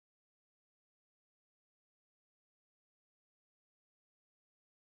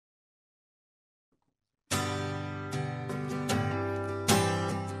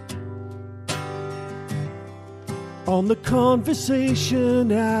On the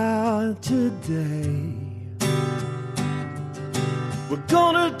conversation out today, we're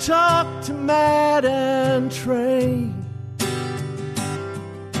gonna talk to Matt and Trey.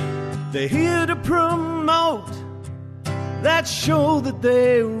 They're here to promote that show that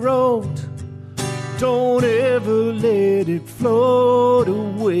they wrote. Don't ever let it float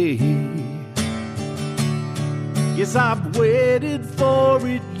away. Yes, I've waited for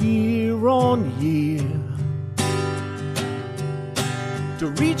it year on year to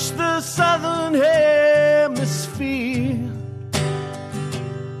reach the southern hemisphere.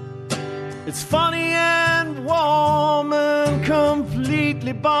 It's funny and warm and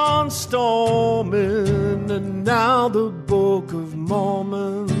completely barnstorming, and now the Book of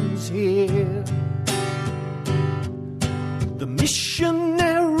Mormon's here. The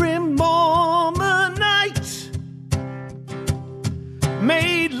missionary Mormonite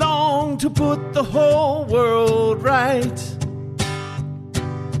made long to put the whole world right.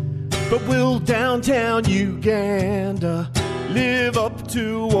 But will downtown Uganda live up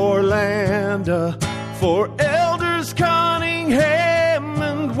to Orlando for Elders Cunningham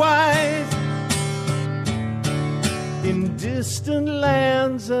and White? In distant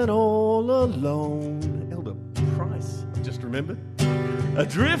lands and all alone, Elder Price, I just remembered,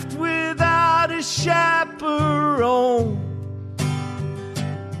 adrift without a chaperone,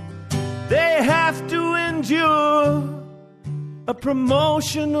 they have to endure a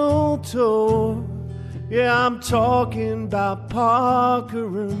promotional tour. Yeah, I'm talking about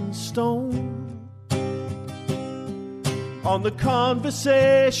Parker and Stone. On the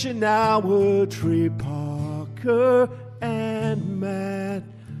conversation hour, Trey Parker and Matt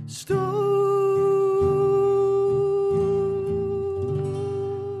Stone.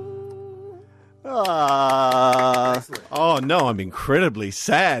 Oh, no, I'm incredibly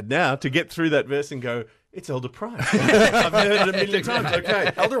sad now to get through that verse and go, it's Elder Price. I've heard it a million times.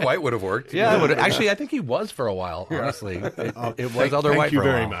 Okay. Elder White would have worked. Yeah, it would. Actually, I think he was for a while, honestly. It was Elder White for a while. Thank you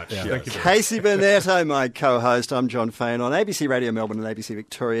very much. Yeah. Thank you very Casey Burnetto, my co-host. I'm John Fain on ABC Radio Melbourne and ABC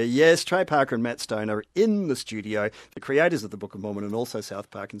Victoria. Yes, Trey Parker and Matt Stone are in the studio, the creators of the Book of Mormon and also South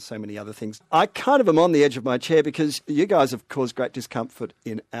Park and so many other things. I kind of am on the edge of my chair because you guys have caused great discomfort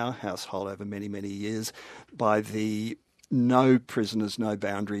in our household over many, many years by the no prisoners, no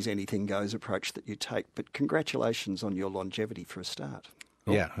boundaries, anything goes approach that you take. But congratulations on your longevity for a start.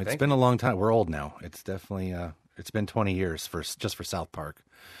 Yeah, it's been a long time. We're old now. It's definitely it's been 20 years just for South Park,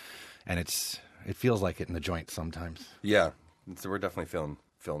 and it feels like it in the joint sometimes. Yeah, so we're definitely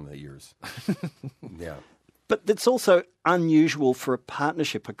feeling the years. Yeah, but it's also unusual for a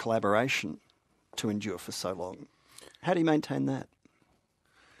partnership, a collaboration, to endure for so long. How do you maintain that?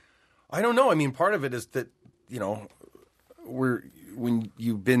 I don't know. I mean, part of it is that when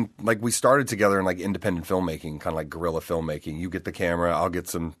you've been, like, we started together in like independent filmmaking, kind of like guerrilla filmmaking. You get the camera, I'll get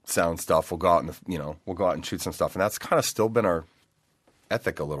some sound stuff. We'll go out and shoot some stuff, and that's kind of still been our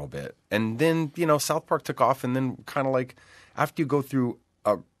ethic a little bit. And then South Park took off, and then kind of like after you go through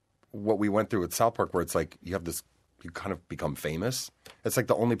what we went through with South Park, where it's like you kind of become famous. It's like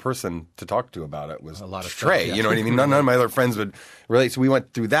the only person to talk to about it was a lot of Trey. Stuff, yeah. You know what I mean? None of my other friends would relate. So we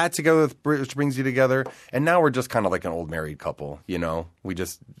went through that together, which brings you together. And now we're just kind of like an old married couple. We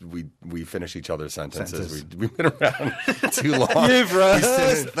finish each other's sentences. We've been around too long. You've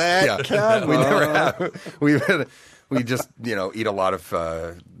rehearsed that. Yeah. Come We on. never have. We just eat a lot of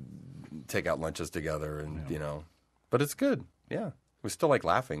takeout lunches together, and but it's good. Yeah. We still like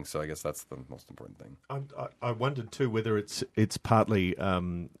laughing, so I guess that's the most important thing. I wondered too whether it's partly.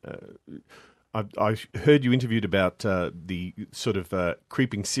 I heard you interviewed about the sort of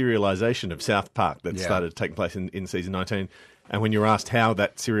creeping serialization of South Park that started taking place in season 19. And when you were asked how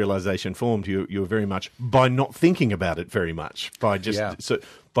that serialization formed, you were very much by not thinking about it very much, by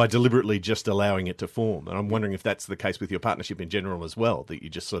deliberately just allowing it to form. And I'm wondering if that's the case with your partnership in general as well, that you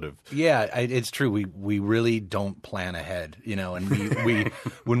just sort of... Yeah, it's true. We really don't plan ahead, and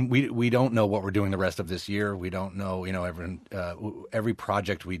we don't know what we're doing the rest of this year. We don't know, every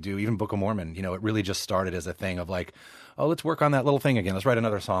project we do, even Book of Mormon, it really just started as a thing of like, oh, let's work on that little thing again. Let's write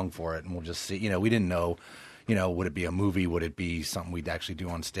another song for it, and we'll just see. We didn't know. Would it be a movie? Would it be something we'd actually do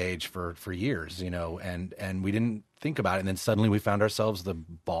on stage for years, and we didn't think about it. And then suddenly we found ourselves, the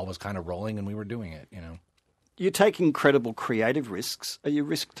ball was kind of rolling and we were doing it, You take incredible creative risks. Are you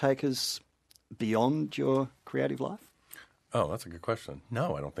risk takers beyond your creative life? Oh, that's a good question.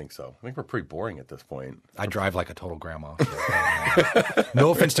 No, I don't think so. I think we're pretty boring at this point. I drive like a total grandma. No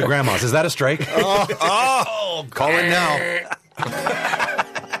offense to grandmas. Is that a strike? Call in now.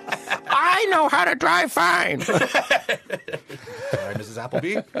 I I know how to drive fine. Sorry, Mrs.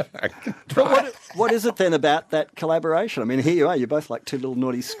 Appleby. But what is it then about that collaboration? I mean, here you are. You're both like two little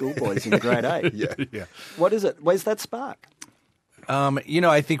naughty schoolboys in grade 8. Yeah. What is it? Where's that spark?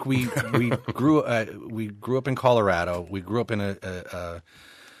 I think we grew up in Colorado. We grew up in a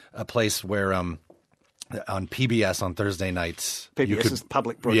place where on PBS on Thursday nights. PBS is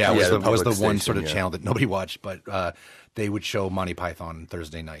public broadcasting. Yeah, the I was the public one station, sort of channel that nobody watched, but they would show Monty Python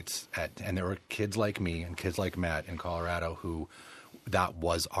Thursday nights, and there were kids like me and kids like Matt in Colorado who that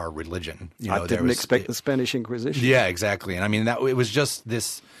was our religion. I didn't expect the Spanish Inquisition. Yeah, exactly. And I mean, it was just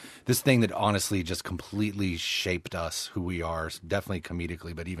this thing that honestly just completely shaped us, who we are, definitely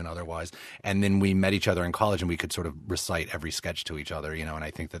comedically, but even otherwise. And then we met each other in college, and we could sort of recite every sketch to each other, and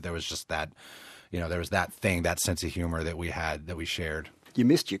I think that there was just that, there was that thing, that sense of humor that we had, that we shared. You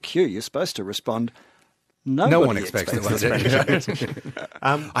missed your cue. You're supposed to respond. No one expects it.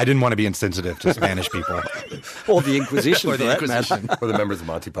 I didn't want to be insensitive to Spanish people. Or the Inquisition, or the Inquisition. Or the members of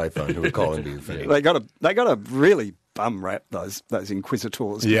Monty Python who would call and be offended. They got to really bum rap those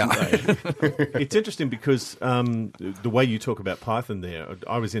inquisitors. Yeah. It's interesting because the way you talk about Python there,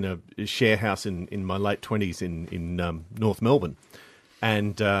 I was in a share house in my late 20s in North Melbourne.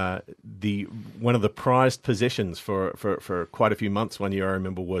 And one of the prized possessions for quite a few months one year, I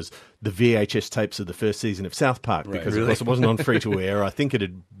remember, was the VHS tapes of the first season of South Park. Right. Because, Really? of course, it wasn't on free-to-air. I think it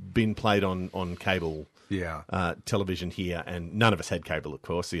had been played on cable television here, and none of us had cable, of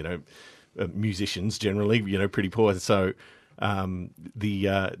course. Musicians generally, pretty poor. So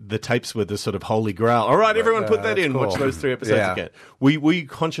the tapes were the sort of holy grail. All right, everyone put that in. Cool. Watch those 3 episodes again. Were you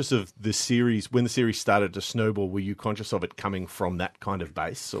conscious of the series, when the series started to snowball, were you conscious of it coming from that kind of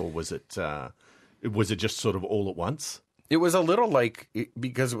base, or was it just sort of all at once? It was a little like,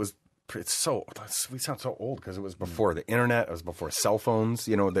 because we sound so old because it was before the internet, it was before cell phones,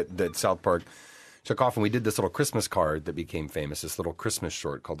 that South Park took off, and we did this little Christmas card that became famous, this little Christmas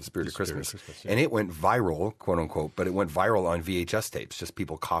short called The Spirit of Christmas. And it went viral, quote unquote, but it went viral on VHS tapes, just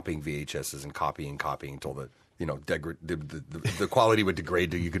people copying VHSs and copying until the quality would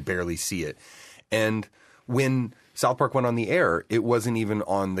degrade, you could barely see it. And when South Park went on the air, it wasn't even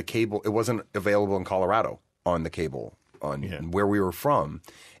on the cable, it wasn't available in Colorado on the cable, where we were from.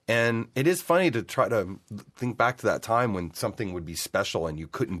 And it is funny to try to think back to that time when something would be special and you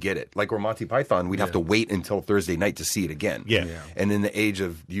couldn't get it. Like, we're Monty Python, we'd have to wait until Thursday night to see it again. Yeah. And in the age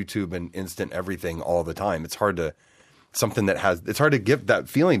of YouTube and instant everything all the time, it's hard to give that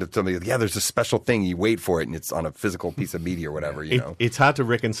feeling to somebody. There's a special thing, you wait for it, and it's on a physical piece of media or whatever. It's hard to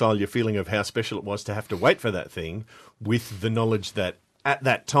reconcile your feeling of how special it was to have to wait for that thing with the knowledge that at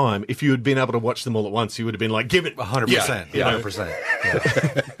that time, if you had been able to watch them all at once, you would have been like, give it 100%.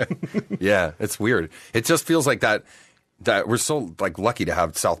 100%. Yeah, it's weird. It just feels like that we're so lucky to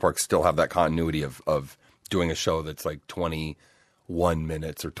have South Park still have that continuity of doing a show that's like 21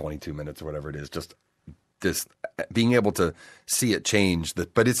 minutes or 22 minutes or whatever it is. Just this being able to see it change,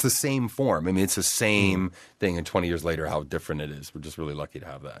 but it's the same form. I mean, it's the same thing, and 20 years later, how different it is. We're just really lucky to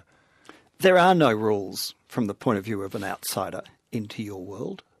have that. There are no rules from the point of view of an outsider into your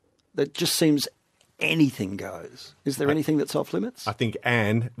world. That just seems anything goes. Is there anything that's off limits? I think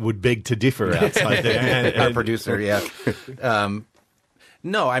Anne would beg to differ outside there. Our producer, yeah.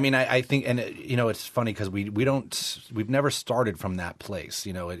 No, I mean, I think, and it's funny because we've never started from that place.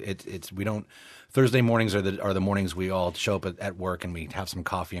 Thursday mornings are the mornings we all show up at work and we have some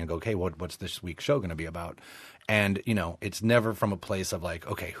coffee and go, okay, what's this week's show going to be about? And it's never from a place of like,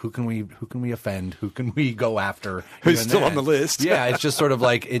 okay, who can we offend? Who can we go after? Who's still on the list? Yeah, it's just sort of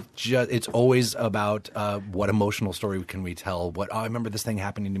like it's always about what emotional story can we tell? I remember this thing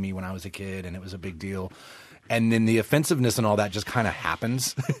happening to me when I was a kid, and it was a big deal. And then the offensiveness and all that just kind of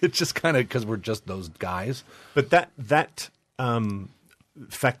happens. It's just kind of because we're just those guys. But that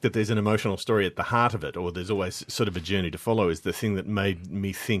fact that there's an emotional story at the heart of it, or there's always sort of a journey to follow, is the thing that made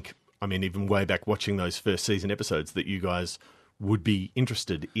me think, I mean, even way back watching those first season episodes, that you guys would be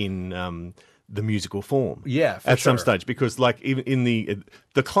interested in the musical form. Yeah, for at some sure. stage, because like even in the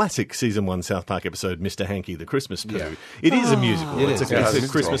classic season 1 South Park episode, Mr. Hanky, the Christmas Poo, it is a musical. It's a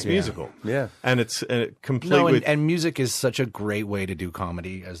Christmas musical. Yeah. And it's complete with... and music is such a great way to do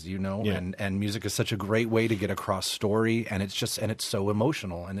comedy, as you know, Yeah. and music is such a great way to get across story, and it's so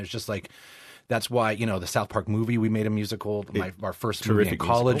emotional, and there's just like... That's why, the South Park movie, we made a musical. Our first movie in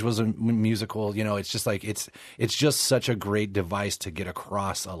college was a musical. It's just like it's just such a great device to get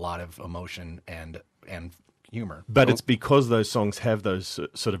across a lot of emotion and humor. But it's because those songs have those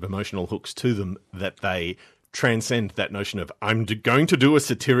sort of emotional hooks to them that they transcend that notion of, I'm going to do a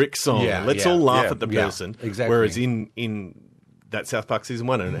satiric song. Yeah, Let's yeah, all laugh yeah, at the yeah, person. exactly. Whereas in that South Park season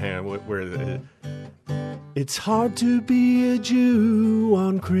 1, and hang on, where it's hard to be a Jew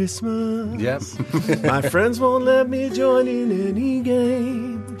on Christmas. Yes. My friends won't let me join in any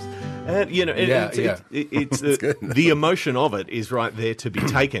games. And it's the emotion of it is right there to be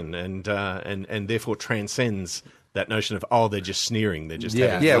taken, and therefore transcends that notion of they're just sneering, they're just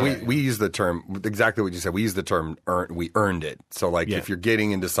we use the term exactly what you said. We use the term we earned it. So like if you're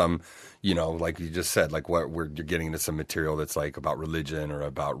getting into some, like you just said, like you're getting into some material that's like about religion or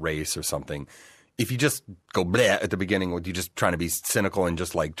about race or something. If you just go bleh at the beginning, you just trying to be cynical and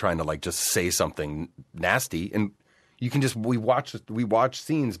just like trying to like just say something nasty, and you can just we watch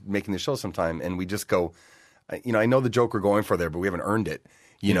scenes making the show sometime, and we just go, I know the joke we're going for there, but we haven't earned it.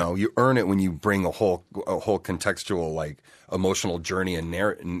 You earn it when you bring a whole contextual, like, emotional journey and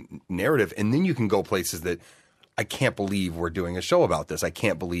narrative, and then you can go places that I can't believe we're doing a show about this. I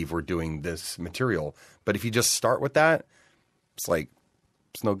can't believe we're doing this material. But if you just start with that, it's like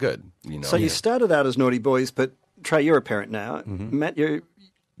it's no good. So you started out as naughty boys, but Trey, you're a parent now. Mm-hmm. Matt, I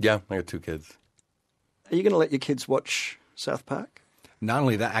got 2 kids. Are you going to let your kids watch South Park? Not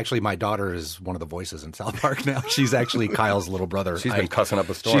only that, actually, my daughter is one of the voices in South Park now. She's actually Kyle's little brother. She's been cussing up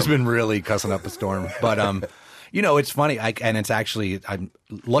a storm. She's been really cussing up a storm. But, it's funny. And it's actually,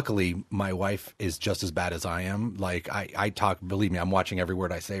 luckily, my wife is just as bad as I am. Like, I talk, believe me, I'm watching every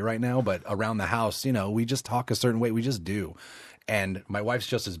word I say right now. But around the house, we just talk a certain way. We just do. And my wife's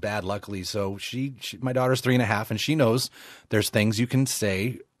just as bad, luckily. So my daughter's 3.5, and she knows there's things you can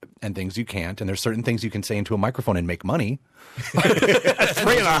say and things you can't, and there's certain things you can say into a microphone and make money.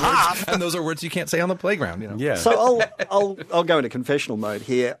 3.5, and those are words you can't say on the playground. Yeah. So I'll go into confessional mode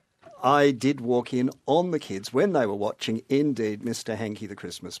here. I did walk in on the kids when they were watching, indeed, Mr. Hanky the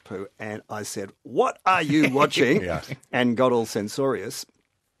Christmas Pooh, and I said, "What are you watching?" And got all censorious.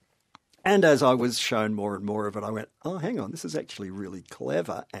 And as I was shown more and more of it, I went, "Oh, hang on, this is actually really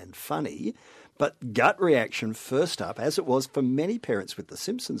clever and funny." But gut reaction first up, as it was for many parents with The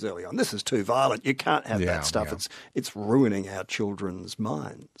Simpsons early on. This is too violent. You can't have that stuff. Yeah. It's ruining our children's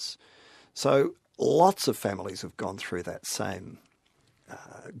minds. So lots of families have gone through that same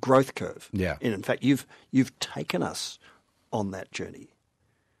growth curve. Yeah. And in fact, you've taken us on that journey.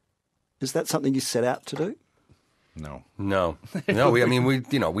 Is that something you set out to do? No.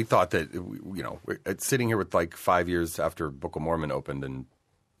 We thought that sitting here with like 5 years after Book of Mormon opened in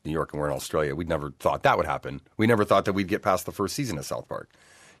New York and we're in Australia, we'd never thought that would happen. We never thought that we'd get past the first season of South Park,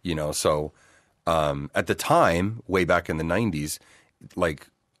 So at the time, way back in the 90s, like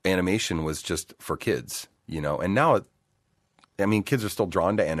animation was just for kids, And now, kids are still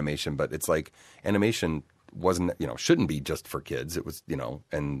drawn to animation, but it's like animation wasn't, shouldn't be just for kids. It was,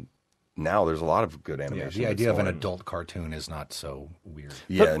 and now there's a lot of good animation. Yeah, the idea of an adult cartoon is not so weird.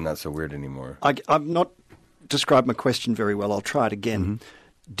 Yeah, not so weird anymore. I've not described my question very well. I'll try it again. Mm-hmm.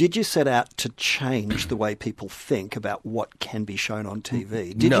 Did you set out to change the way people think about what can be shown on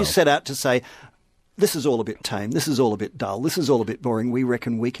TV? Did you set out to say, this is all a bit tame, this is all a bit dull, this is all a bit boring, we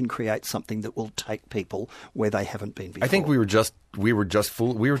reckon we can create something that will take people where they haven't been before? I think we were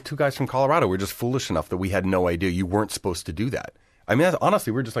 2 guys from Colorado. We were just foolish enough that we had no idea you weren't supposed to do that.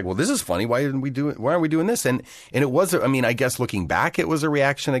 Honestly, we're just like, well, this is funny. Why aren't we doing this? And it was, I guess looking back, it was a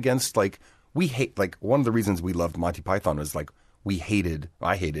reaction against like, we hate, like one of the reasons we loved Monty Python was like, I hated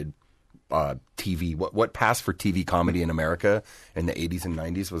TV. What passed for TV comedy in America in the 80s and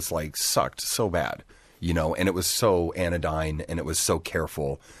 90s was like sucked so bad, and it was so anodyne and it was so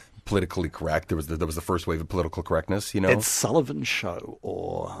careful, politically correct. There was the first wave of political correctness, It's Sullivan Show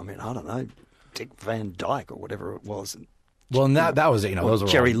or, I don't know, Dick Van Dyke or whatever it was. Well, and that was, those were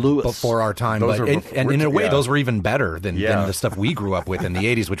Jerry Lewis before our time. And in a way, those were even better than the stuff we grew up with in the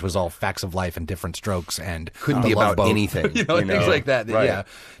 80s, which was all facts of life and different strokes and couldn't be about anything. Things like that. Right. Yeah.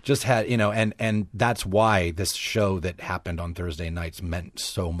 Just had, and that's why this show that happened on Thursday nights meant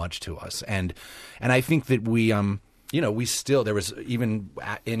so much to us. And I think that we there was even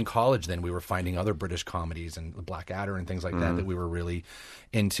in college then we were finding other British comedies and Blackadder and things like that we were really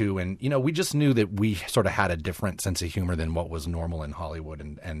into. And, we just knew that we sort of had a different sense of humor than what was normal in Hollywood.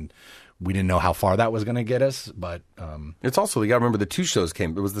 And we didn't know how far that was going to get us. But it's also, you got to remember the 2 shows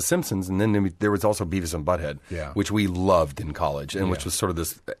came. It was The Simpsons and then there was also Beavis and Butthead, which we loved in college and which was sort of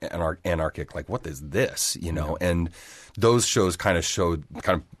this anarchic, like, what is this, And those shows kind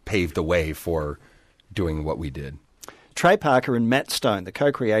of paved the way for doing what we did. Trey Parker and Matt Stone, the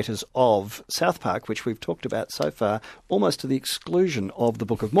co-creators of South Park, which we've talked about so far, almost to the exclusion of the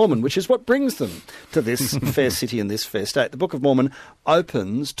Book of Mormon, which is what brings them to this fair city and this fair state. The Book of Mormon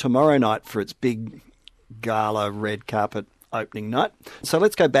opens tomorrow night for its big gala red carpet opening night. So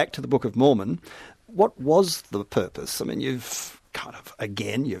let's go back to the Book of Mormon. What was the purpose? You've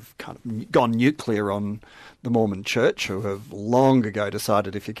you've kind of gone nuclear on the Mormon Church, who have long ago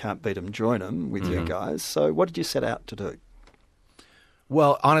decided if you can't beat them, join them with you guys. So what did you set out to do?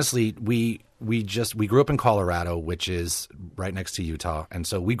 Well, honestly, we grew up in Colorado, which is right next to Utah, and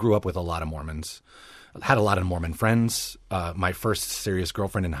so we grew up with a lot of Mormons. Had a lot of Mormon friends. My first serious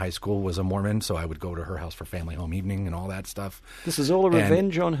girlfriend in high school was a Mormon, so I would go to her house for family home evening and all that stuff. This is all a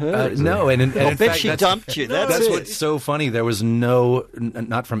revenge on her? No, and in I bet fact, she dumped you. That's what's so funny. There was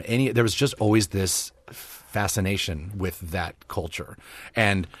not from any. There was just always this fascination with that culture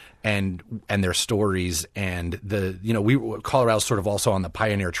and their stories, and Colorado's sort of also on the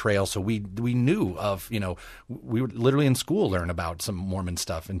pioneer trail, so we knew of, we would literally in school learn about some Mormon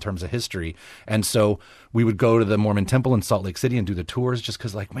stuff in terms of history, and so we would go to the Mormon temple in Salt Lake City and do the tours, just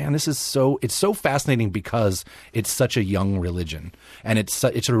because, like, man, it's so fascinating because it's such a young religion, and it's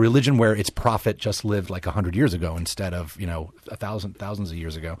a religion where its prophet just lived like 100 years ago instead of thousands of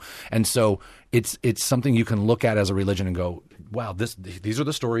years ago, and so it's something you can look at as a religion and go, wow, these are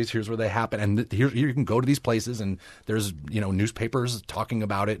the stories. Here's where they happen, and here you can go to these places, and there's newspapers talking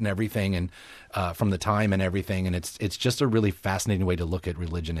about it and everything, and from the time and everything, and it's just a really fascinating way to look at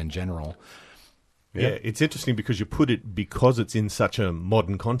religion in general. Yeah, it's interesting because you put it because it's in such a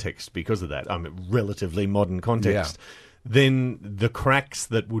modern context. Because of that, relatively modern context. Yeah. Then the cracks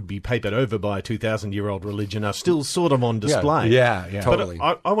that would be papered over by a 2,000-year-old religion are still sort of on display. Yeah, totally.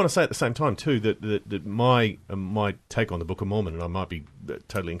 But I want to say at the same time too that my take on the Book of Mormon, and I might be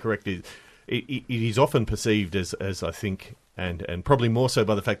totally incorrect, is it is often perceived as I think, and probably more so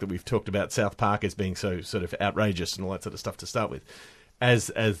by the fact that we've talked about South Park as being so sort of outrageous and all that sort of stuff to start with,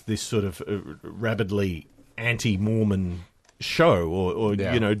 as this sort of rabidly anti-Mormon show, or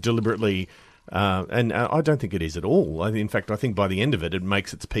deliberately. And I don't think it is at all. In fact, I think by the end of it, it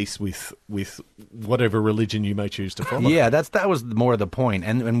makes its peace with whatever religion you may choose to follow. Yeah, that was more the point.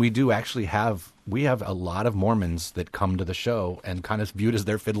 And we do actually have a lot of Mormons that come to the show and kind of viewed as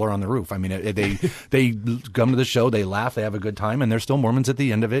their Fiddler on the Roof. I mean, they come to the show, they laugh, they have a good time, and they're still Mormons at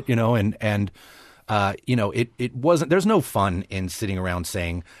the end of it, and it wasn't. There's no fun in sitting around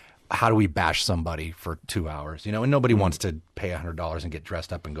saying, how do we bash somebody for 2 hours? And nobody wants to pay $100 and get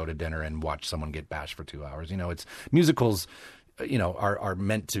dressed up and go to dinner and watch someone get bashed for 2 hours. It's musicals, are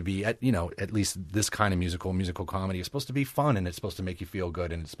meant to be at least this kind of musical comedy is supposed to be fun, and it's supposed to make you feel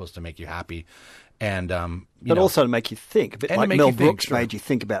good, and it's supposed to make you happy. And, but also to make you think, a bit like Mel Brooks made you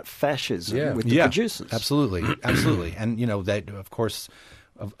think about fascism with the producers. Absolutely. Absolutely. And, that, of course,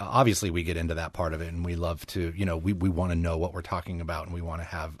 obviously we get into that part of it, and we love to, we want to know what we're talking about, and we want to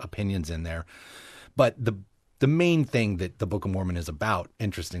have opinions in there. But the main thing that the Book of Mormon is about,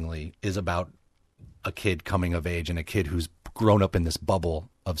 interestingly, is about a kid coming of age, and a kid who's grown up in this bubble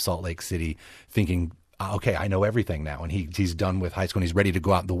of Salt Lake City thinking, okay, I know everything now, and he's done with high school, and he's ready to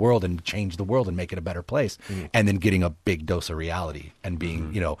go out in the world and change the world and make it a better place, and then getting a big dose of reality and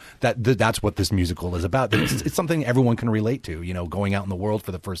being, that's what this musical is about. It's something everyone can relate to, going out in the world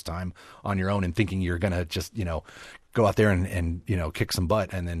for the first time on your own and thinking you're going to just, go out there and kick some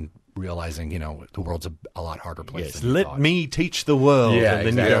butt, and then realizing, the world's a lot harder place. Yes, let me teach the world. Yeah, and then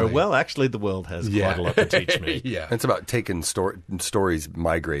exactly. You go, well, actually, the world has quite a lot to teach me. Yeah. It's about taking stories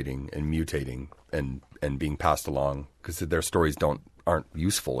migrating and mutating and being passed along, because their stories aren't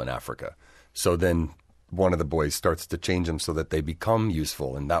useful in Africa. So then one of the boys starts to change them so that they become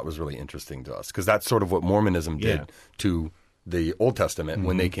useful, and that was really interesting to us, because that's sort of what Mormonism did to the Old Testament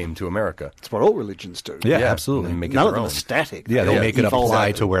when they came to America. It's what all religions do. Yeah, absolutely. None of them are static. Yeah, they make it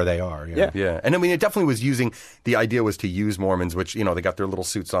apply to where they are. Yeah. And I mean, it definitely was the idea was to use Mormons, which, they got their little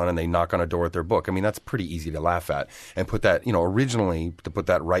suits on and they knock on a door with their book. I mean, that's pretty easy to laugh at. And put that, originally to put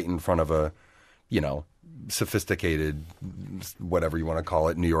that right in front of a, sophisticated, whatever you want to call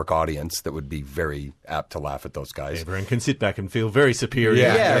it, New York audience that would be very apt to laugh at those guys. Everyone can sit back and feel very superior.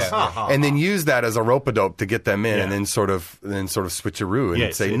 Yes. And then use that as a rope-a-dope to get them in, and then sort of switcheroo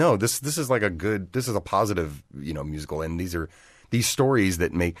and say, no, this is like this is a positive, musical, and these stories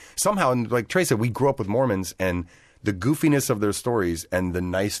that make somehow, and like Trey said, we grew up with Mormons, and the goofiness of their stories and the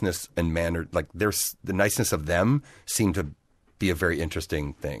niceness and manner, like the niceness of them, seem to be a very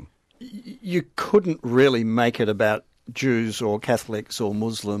interesting thing. You couldn't really make it about Jews or Catholics or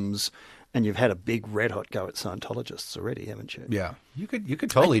Muslims, and you've had a big red hot go at Scientologists already, haven't you? Yeah, you could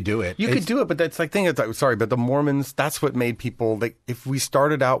totally do it. You could do it, but that's like sorry, but the Mormons, that's what made people like. If we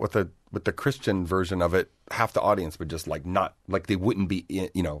started out with the Christian version of it, half the audience would just they wouldn't be in,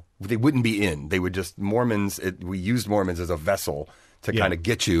 they wouldn't be in. They would just we used Mormons as a vessel to kind of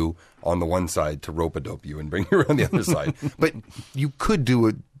get you on the one side, to rope-a-dope you and bring you around the other side. But you could do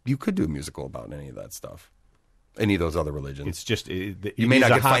a musical about any of that stuff. any of those other religions. It's just you may not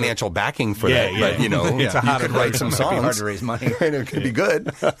get financial backing for that, but you know, it's you could write some songs. Hard to raise money, and it could be good.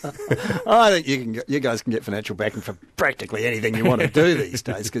 I think you guys can get financial backing for practically anything you want to do these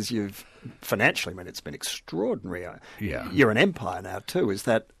days because you've financially, it's been extraordinary. Yeah. You're an empire now too. Is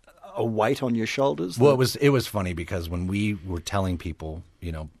that a weight on your shoulders? Well, it was funny because when we were telling people,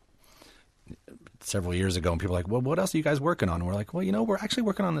 you know, several years ago, and people were like, well, what else are you guys working on? And we're like, well, you know, we're actually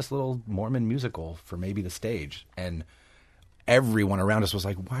working on this little Mormon musical for maybe the stage. And everyone around us was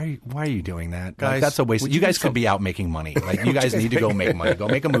like, why are you doing that? Guys, like, that's a waste. You guys could be out making money. Like, you guys need to go make money. Go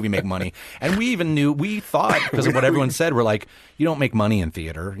make a movie, make money. And we thought, because of what everyone said, we're like, you don't make money in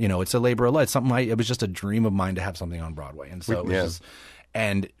theater. You know, it's a labor of love. It's something it was just a dream of mine to have something on Broadway. And so it was just...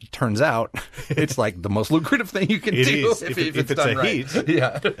 And it turns out it's like the most lucrative thing you can do if it's done right. Hit.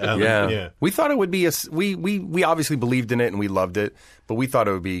 Yeah. We thought it would be we obviously believed in it and we loved it, but we thought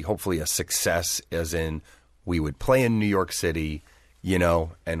it would be hopefully a success, as in we would play in New York City, you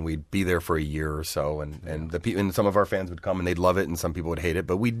know, and we'd be there for a year or so, and some of our fans would come and they'd love it, and some people would hate it,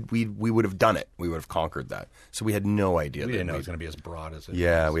 but we would have done it. We would have conquered that. So we had no idea. We didn't know it was going to be as broad as it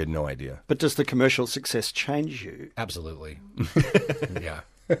was. We had no idea. But does the commercial success change you? Absolutely. Yeah.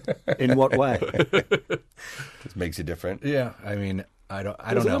 In what way? Just makes you different. Yeah. I mean, I don't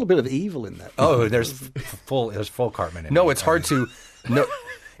There's know. a little bit of evil in that. Oh, there's full Cartman in it. No, it's hard to. No,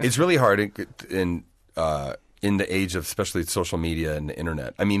 it's really hard in the age of especially social media and the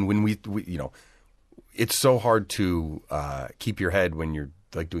internet. I mean, when we you know, it's so hard to keep your head when you're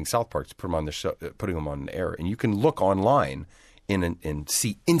like doing South Parks, put them on the show, putting them on air, and you can look online and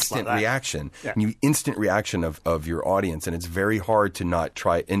see instant reaction, instant reaction of your audience, and it's very hard to not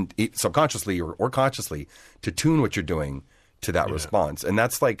try and subconsciously or consciously to tune what you're doing to that response, and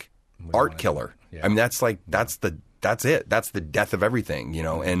that's like art killer. I mean, that's it. That's the death of everything, you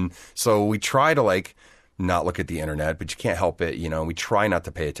know. And so we try to like not look at the internet, but you can't help it, you know. We try not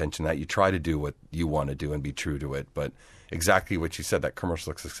to pay attention to that. You try to do what you want to do and be true to it, but exactly what you said, that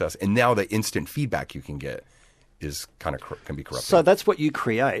commercial success, and now the instant feedback you can get is kind of can be corrupting. So that's what you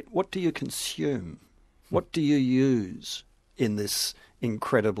create. What do you consume? What do you use in this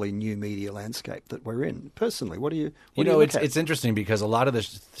incredibly new media landscape that we're in? Personally, what do you? It's interesting because a lot of the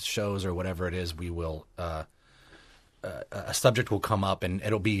shows or whatever it is, we will. A subject will come up and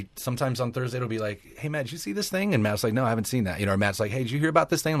it'll be sometimes on Thursday it'll be like, hey Matt, did you see this thing? And Matt's like, no, I haven't seen that. You know, or Matt's like, hey, did you hear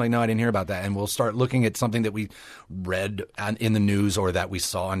about this thing? I'm like, no, I didn't hear about that. And we'll start looking at something that we read in the news or that we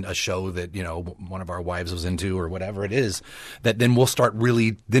saw on a show that, you know, one of our wives was into or whatever it is, that then we'll start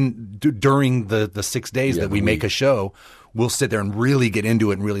really during the 6 days that we make a show, we'll sit there and really get into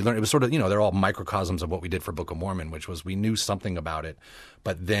it and really learn. It was sort of, you know, they're all microcosms of what we did for Book of Mormon, which was we knew something about it.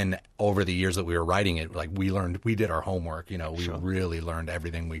 But then over the years that we were writing it, like we did our homework, you know, we really learned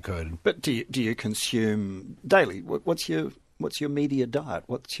everything we could. But do you consume daily? What's your media diet?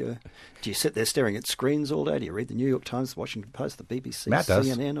 Do you sit there staring at screens all day? Do you read the New York Times, the Washington Post, the BBC, Matt does.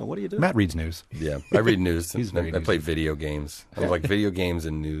 CNN, or what do you do? Matt reads news. Yeah, I read news. I play video games. I like video games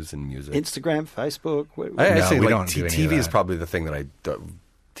and news and music. Instagram, Facebook. TV is probably the thing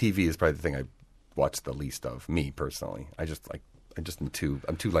TV is probably the thing I watch the least of. Me personally, I'm too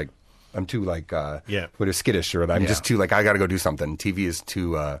skittish, or I'm just too like I got to go do something. TV is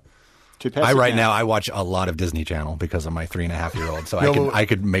too. Now I watch a lot of Disney Channel because of my 3.5-year-old, so I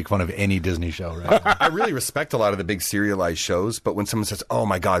could make fun of any Disney show right now. I really respect a lot of the big serialized shows, but when someone says, "Oh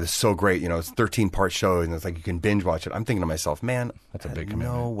my God, it's so great," you know, it's a 13-part show and it's like you can binge watch it, I'm thinking to myself, man, that's a big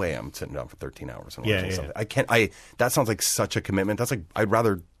commitment. No way I'm sitting down for 13 hours and watching something. I can't. That sounds like such a commitment. That's like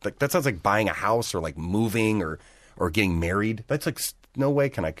that sounds like buying a house or like moving or getting married. That's like no way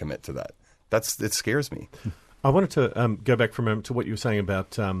can I commit to that. It scares me. I wanted to go back for a moment to what you were saying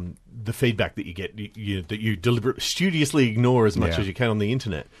about the feedback that you get, that you deliberately, studiously ignore as much as you can on the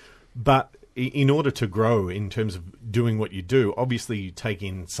internet. But in order to grow in terms of doing what you do, obviously you take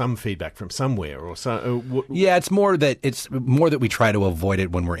in some feedback from somewhere or so. It's more that we try to avoid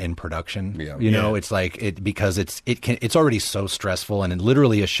it when we're in production. Yeah. You know, it's like because it's already so stressful, and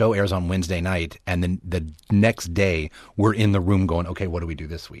literally a show airs on Wednesday night, and then the next day we're in the room going, okay, what do we do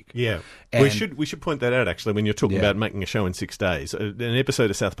this week? Yeah, and we should point that out actually when you're talking about making a show in 6 days. An episode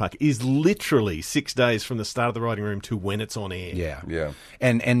of South Park is literally 6 days from the start of the writing room to when it's on air. Yeah.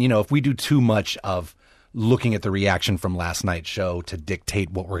 And you know, if we do too much of looking at the reaction from last night's show to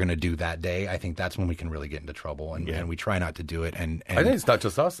dictate what we're going to do that day, I think that's when we can really get into trouble, and we try not to do it. And I think it's not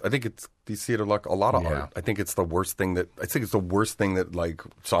just us. I think you see it like a lot of art. I think it's the worst thing that like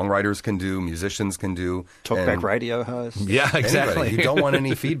songwriters can do, musicians can do, talkback radio hosts. Yeah, exactly. Anybody. You don't want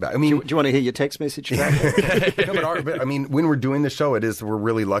any feedback. I mean, do you want to hear your text message back? but I mean, when we're doing the show, we're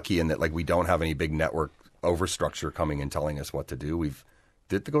really lucky in that like we don't have any big network overstructure coming and telling us what to do.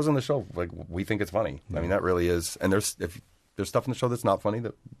 That goes on the show. Like, we think it's funny. I mean, that really is. And there's stuff in the show that's not funny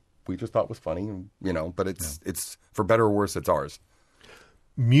that we just thought was funny, but it's for better or worse, it's ours.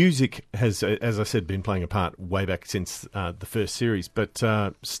 Music has, as I said, been playing a part way back since the first series, but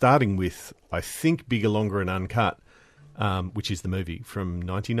starting with, I think, Bigger, Longer and Uncut, which is the movie from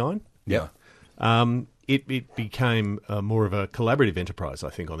 99. Yeah. It became more of a collaborative enterprise, I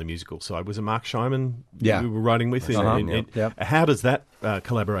think, on the musical side. Was it Mark Scheinman we were writing with? How does that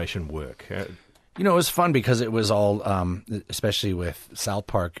collaboration work? It was fun because it was all, especially with South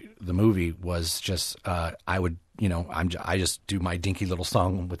Park, the movie was just, I just do my dinky little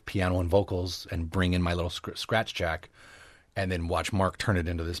song with piano and vocals and bring in my little scratch jack and then watch Mark turn it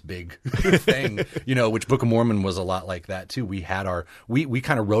into this big thing, which Book of Mormon was a lot like that too. We had we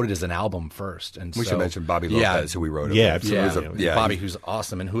kind of wrote it as an album first. And we should mention Bobby Lopez, who we wrote it yeah, with. Absolutely. Bobby, who's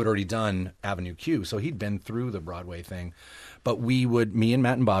awesome and who had already done Avenue Q. So he'd been through the Broadway thing. But me and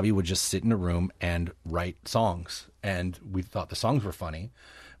Matt and Bobby would just sit in a room and write songs. And we thought the songs were funny.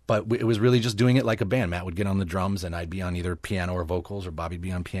 But it was really just doing it like a band. Matt would get on the drums and I'd be on either piano or vocals, or Bobby'd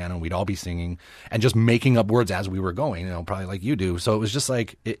be on piano, and we'd all be singing and just making up words as we were going, probably like you do. So it was just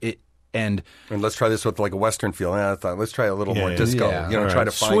like and let's try this with like a Western feel. I thought, let's try a little more disco. Try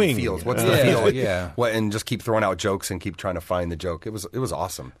to find swing. Feels. What's the feel? And just keep throwing out jokes and keep trying to find the joke. It was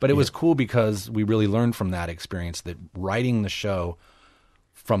awesome. But it was cool because we really learned from that experience that writing the show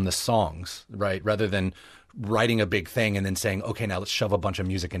from the songs, right, rather than writing a big thing and then saying, okay, now let's shove a bunch of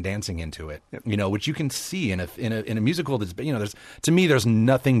music and dancing into it. Yep. Which you can see in a musical that's, there's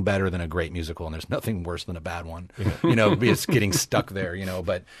nothing better than a great musical, and there's nothing worse than a bad one. It's getting stuck there,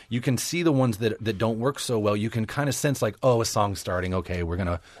 but you can see the ones that don't work so well. You can kind of sense like, oh, a song's starting. Okay, we're going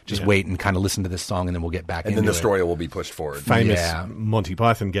to just wait and kind of listen to this song, and then we'll get back into it. And then the story will be pushed forward. Famous Monty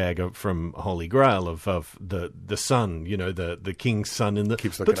Python gag from Holy Grail of the son, the king's son in the...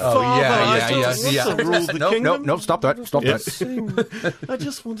 Keeps looking up. Yeah. No, stop that. I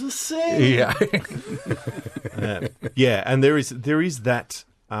just want to sing. Yeah. And there is that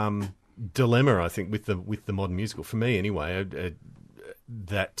dilemma, I think, with the modern musical, for me anyway,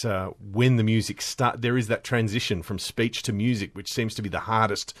 that when the music there is that transition from speech to music, which seems to be the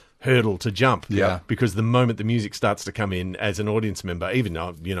hardest hurdle to jump. Yeah. Because the moment the music starts to come in, as an audience member, even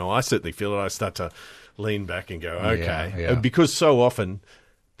I certainly feel it, I start to lean back and go, okay. Yeah. Because so often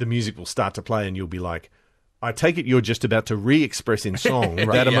the music will start to play and you'll be like, I take it you're just about to re-express in song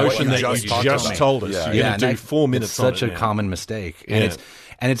that emotion that you just told us. You're going to do 4 minutes on it. It's such a common mistake. And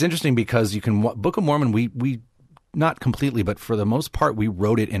it's interesting because you can... Book of Mormon, we not completely, but for the most part, we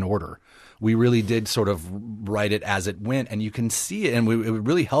wrote it in order. We really did sort of write it as it went, and you can see it. And it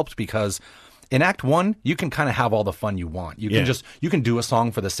really helped because in Act 1, you can kind of have all the fun you want. You can do a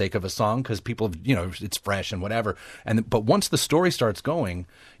song for the sake of a song because people, it's fresh and whatever. But once the story starts going,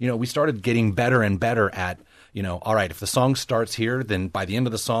 we started getting better and better at, all right, if the song starts here, then by the end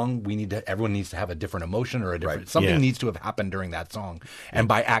of the song, everyone needs to have a different emotion or a different something needs to have happened during that song. And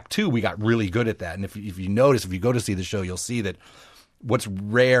by Act 2, we got really good at that. And if you notice, if you go to see the show, you'll see that what's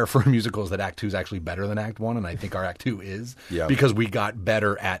rare for a musical is that Act 2 is actually better than Act 1, and I think our Act 2 is because we got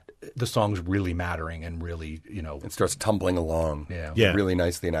better at the songs really mattering and really, It starts tumbling along Yeah. really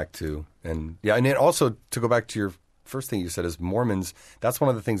nicely in Act 2. And then also, to go back to your first thing you said, is Mormons, that's one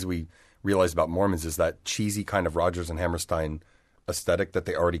of the things we realized about Mormons is that cheesy kind of Rodgers and Hammerstein aesthetic that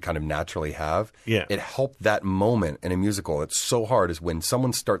they already kind of naturally have. Yeah. It helped that moment in a musical. It's so hard is when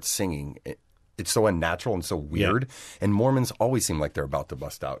someone starts singing, it's so unnatural and so weird. Yeah. And Mormons always seem like they're about to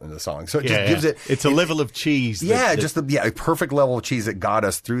bust out in the song. So it just gives it... It's a level of cheese. A perfect level of cheese that got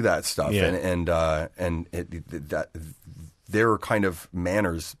us through that stuff. Yeah. And their kind of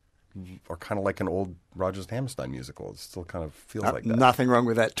manners are kind of like an old Rodgers and Hammerstein musical. It still kind of feels like that. Nothing wrong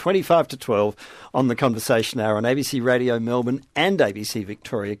with that. 25 to 12 on the Conversation Hour on ABC Radio Melbourne and ABC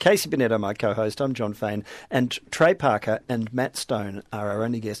Victoria. Casey Bonetto, my co-host. I'm John Fain. And Trey Parker and Matt Stone are our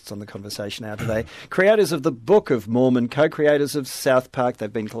only guests on the Conversation Hour today. Creators of the Book of Mormon, co-creators of South Park.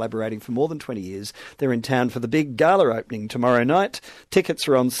 They've been collaborating for more than 20 years. They're in town for the big gala opening tomorrow night. Tickets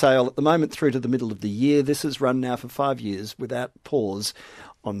are on sale at the moment through to the middle of the year. This has run now for 5 years without pause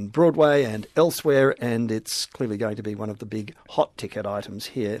on Broadway and elsewhere, and it's clearly going to be one of the big hot ticket items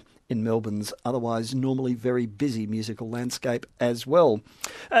here in Melbourne's otherwise normally very busy musical landscape as well.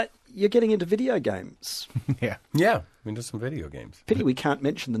 you're getting into video games. Yeah, we do some video games. Pity we can't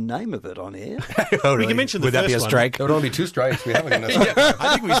mention the name of it on air. Oh, We can mention the Would that be a first one. strike? There would only be 2 strikes. We haven't enough.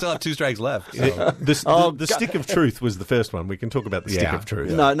 I think we still have 2 strikes left. So. The Stick of Truth was the first one. We can talk about the Stick Yeah. of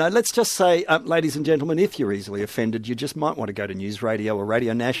Truth. No, let's just say, ladies and gentlemen, if you're easily offended, you just might want to go to News Radio or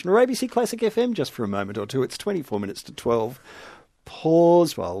Radio National or ABC Classic FM just for a moment or two. It's 24 minutes to 12.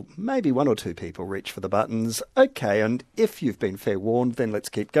 Pause while maybe 1 or 2 people reach for the buttons. Okay, and if you've been fair warned, then let's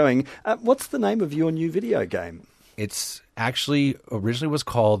keep going. What's the name of your new video game? It's actually originally was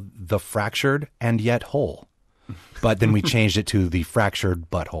called The Fractured and Yet Whole. But then we changed it to The Fractured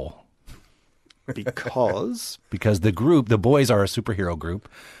Butthole. Because Because the boys are a superhero group,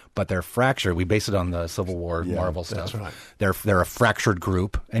 but they're fractured. We base it on the Civil War Marvel stuff. right. They're a fractured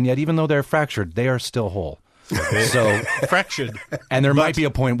group, and yet even though they're fractured, they are still whole. So Fractured. and there might be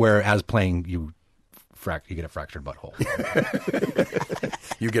a point where, as playing, you get a fractured butthole.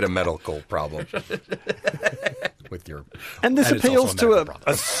 You get a medical problem with your. and this And it's appeals also a to medical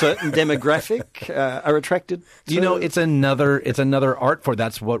problem. a certain demographic are attracted to... You know, it's another art form.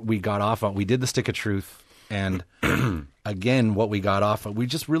 That's what we got off on. We did the Stick of Truth, and again, what we got off on, we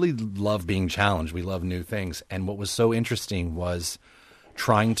just really love being challenged. We love new things. And what was so interesting was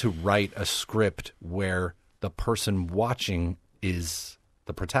trying to write a script where the person watching is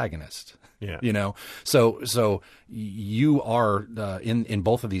the protagonist. Yeah. You know, so you are in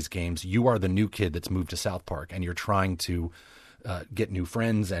both of these games. You are the new kid that's moved to South Park, and you're trying to get new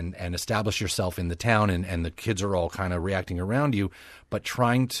friends and establish yourself in the town, and the kids are all kind of reacting around you, but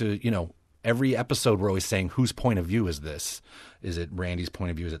trying to, every episode we're always saying, whose point of view is this? Is it Randy's point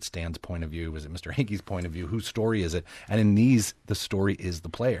of view? Is it Stan's point of view? Is it Mr. Hankey's point of view? Whose story is it? And in these, the story is the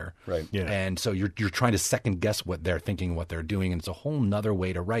player. Right. Yeah. And so you're trying to second guess what they're thinking, what they're doing, and it's a whole nother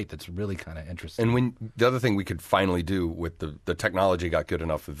way to write that's really kind of interesting. And when the other thing we could finally do with the technology got good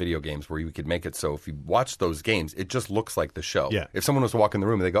enough with video games where we could make it so if you watch those games, it just looks like the show. Yeah. If someone was to walk in the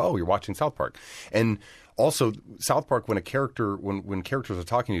room, they go, "Oh, you're watching South Park." And also, South Park, when characters are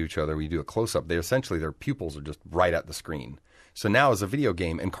talking to each other, we do a close up. Their pupils are just right at the screen. So now, as a video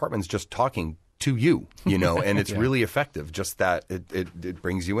game, and Cartman's just talking to you, and it's really effective. Just that it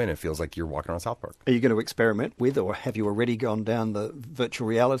brings you in. It feels like you're walking around South Park. Are you going to experiment with, or have you already gone down the virtual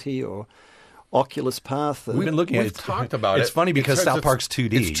reality or Oculus path? We've been looking at We've it. talked about it. It's funny because It's- South Park's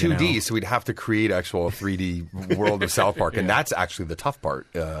 2D. It's 2D, so we'd have to create actual 3D world of South Park, and that's actually the tough part.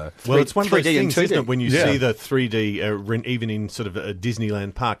 Well, it's one of those 3D and things, isn't 2D. it? When you Yeah. see the 3D, even in sort of a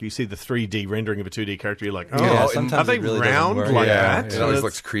Disneyland park, you see the 3D rendering of a 2D character, you're like, oh, Yeah, sometimes are they it really doesn't round work. like yeah, that? it always That's-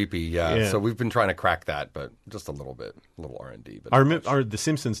 looks creepy. Yeah. Yeah. So we've been trying to crack that, but just a little bit, a little R&D. But I not remember much. The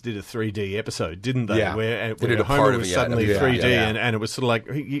Simpsons did a 3D episode, didn't they? Yeah. Where They did a Homer part of was it, yeah, suddenly yeah, 3D, yeah. And it was sort of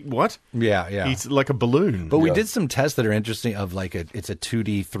like, what? Yeah. He's like a balloon. But we Yeah. did some tests that are interesting of like it's a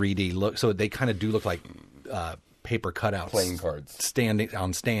 2D, 3D look. So they kind of do look like paper cutouts. Playing cards. Standing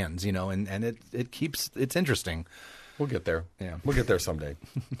on stands, and it's interesting. We'll get there. Yeah. We'll get there someday.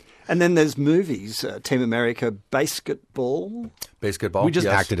 And then there's movies, Team America, Basketball. Basketball. We just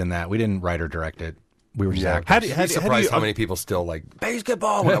yes. acted in that. We didn't write or direct it. We were just Yeah. actors. I'd be surprised how many people still like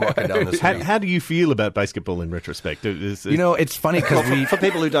basketball when I'm walking down the street. How do you feel about basketball in retrospect? It's funny because we For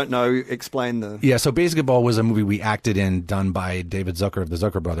people who don't know, explain the... Yeah, so Basketball was a movie we acted in, done by David Zucker of the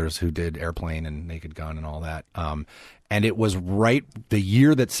Zucker Brothers, who did Airplane and Naked Gun and all that. And it was right the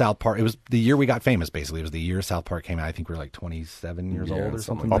year that South Park, it was the year we got famous, basically. It was the year South Park came out. I think we were like 27 years old or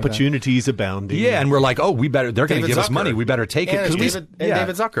something like that. opportunities abounding. Yeah, and we're like, oh, they're going to David give us Zucker. money. We better take it. And 'cause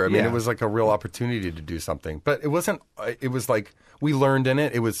David Zucker. I mean, Yeah. it was like a real opportunity to do something. But it wasn't, it was like, we learned in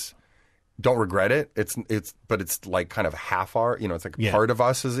it. It was, don't regret it. But it's like kind of half our, it's like Yeah. part of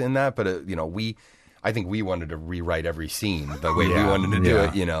us is in that. But, I think we wanted to rewrite every scene the way we wanted to do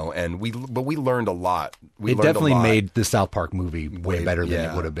it, and we learned a lot. It definitely made the South Park movie way better than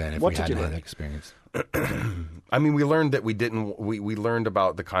yeah. it would have been if What we did you hadn't had learn? that experience. I mean, we learned that we learned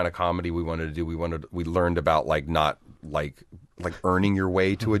about the kind of comedy we wanted to do. We learned about not earning your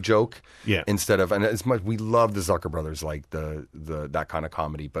way to a joke. Yeah. Instead of, and as much we love the Zucker Brothers, like the that kind of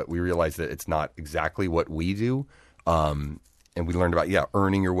comedy, but we realized that it's not exactly what we do. And we learned about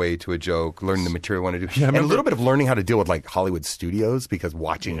earning your way to a joke, learning the material we want to do, and a little bit of learning how to deal with Hollywood studios, because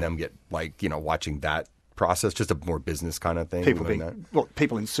watching them get watching that process, just a more business kind of thing.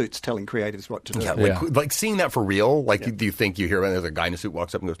 People in suits telling creatives what to do. Yeah, like seeing that for real. Do you think you hear when there's a guy in a suit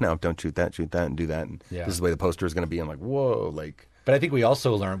walks up and goes, "No, don't shoot that, and do that," and Yeah. this is the way the poster is going to be. I'm like, whoa, But I think we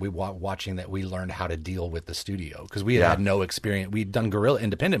also learned, watching that, we learned how to deal with the studio, because we had no experience. We'd done guerrilla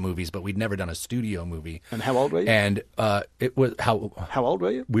independent movies, but we'd never done a studio movie. And how old were you? And it was how old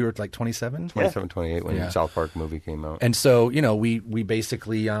were you? we were like 27? 27, 28 when the South Park movie came out. And so, we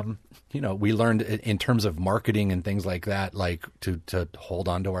basically, we learned in terms of marketing and things like that, like to hold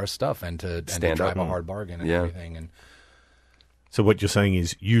on to our stuff and to drive a hard bargain and everything. And So what you're saying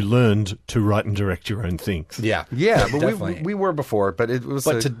is you learned to write and direct your own things. Yeah, but we were before, but it was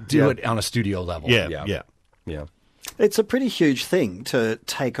to do it on a studio level. Yeah. It's a pretty huge thing to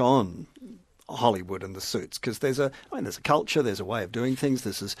take on Hollywood and the suits, because there's a culture, there's a way of doing things.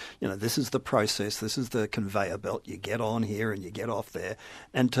 This is the process, this is the conveyor belt. You get on here and you get off there,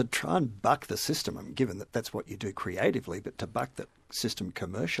 and to try and buck the system. I mean, given that that's what you do creatively, but to buck the system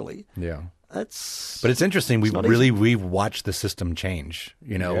commercially, But it's interesting. We've watched the system change.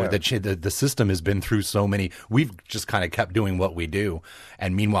 The system has been through so many. We've just kind of kept doing what we do,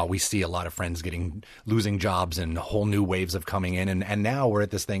 and meanwhile, we see a lot of friends losing jobs and whole new waves of coming in. And now we're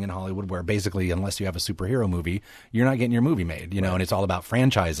at this thing in Hollywood where basically, unless you have a superhero movie, you're not getting your movie made. And it's all about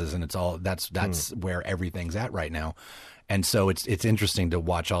franchises, and it's all that's where everything's at right now. And so it's interesting to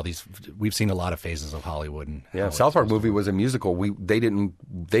watch all these. We've seen a lot of phases of Hollywood. And South Park movie was a musical. They didn't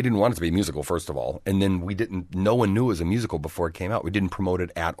want it to be a musical, first of all, and then no one knew it was a musical before it came out. We didn't promote it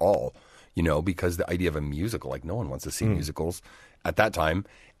at all, because the idea of a musical, like, no one wants to see musicals at that time.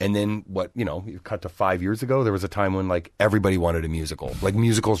 And then you cut to 5 years ago, there was a time when like everybody wanted a musical. Like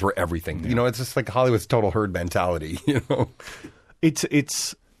musicals were everything. It's just like Hollywood's total herd mentality.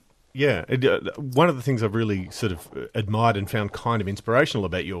 It's. Yeah, one of the things I've really sort of admired and found kind of inspirational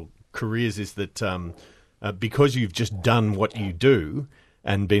about your careers is that because you've just done what you do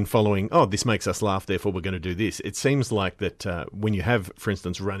and been following, this makes us laugh, therefore we're going to do this. It seems like that when you have, for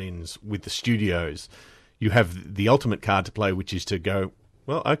instance, run-ins with the studios, you have the ultimate card to play, which is to go,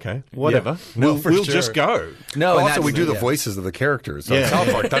 well, okay, whatever. Yeah. We'll just go. No, also we do the voices of the characters. So in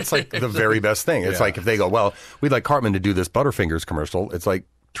South Park, that's like the very best thing. It's like if they go, well, we'd like Cartman to do this Butterfingers commercial. It's like,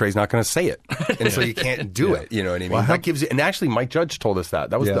 Trey's not going to say it, and so you can't do it. You know what I mean? Well, that gives you. And actually, Mike Judge told us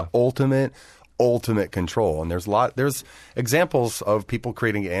that was the ultimate control. And there's examples of people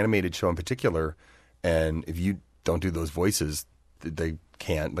creating an animated show in particular, and if you don't do those voices, they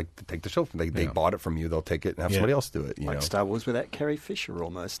can't take the show. They bought it from you. They'll take it and have somebody else do it. Like Star Wars without Carrie Fisher,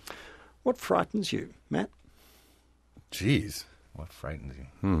 almost. What frightens you, Matt? Jeez, what frightens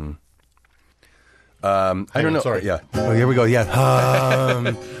you? I don't know. Sorry. Yeah. Oh, here we go. Yeah.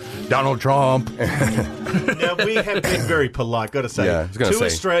 Donald Trump. Now, we have been very polite, got to say. Yeah, I was gonna two say.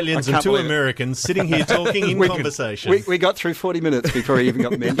 Australians and two Americans sitting here talking in conversation. We got through 40 minutes before he even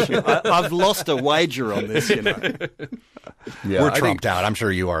got mentioned. I've lost a wager on this, Yeah, we're trumped out. I'm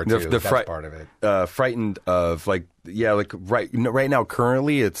sure you are, too. That's part of it. Frightened of, right now,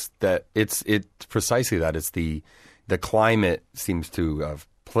 currently, it's precisely that. It's the climate seems to have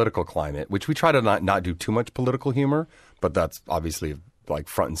political climate, which we try to not do too much political humor, but that's obviously like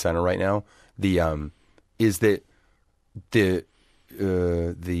front and center right now. Is that the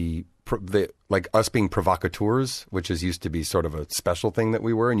like us being provocateurs, which used to be sort of a special thing that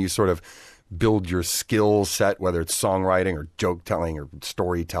we were, and you sort of build your skill set, whether it's songwriting or joke telling or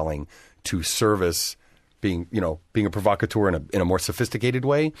storytelling, to service being a provocateur in a more sophisticated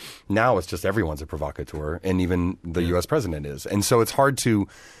way. Now it's just everyone's a provocateur, and even the U.S. president is. And so it's hard to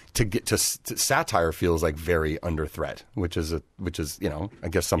get to satire feels like very under threat, which is I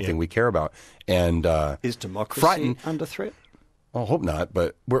guess something we care about. And is democracy under threat? I hope not,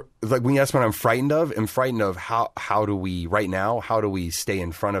 but we're like, when you ask what I'm frightened of how do we stay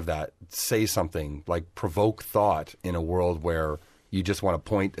in front of that, say something, like provoke thought in a world where you just want to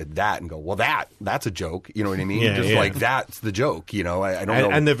point at that and go, well, that's a joke. You know what I mean? Like, that's the joke. I don't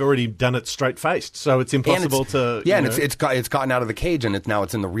know. And they've already done it straight-faced, so it's impossible to... Yeah, and it's gotten out of the cage, and now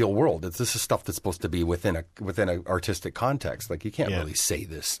it's in the real world. This is stuff that's supposed to be within an artistic context. Like, you can't really say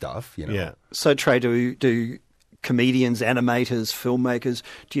this stuff, Yeah. So, Trey, do comedians, animators, filmmakers,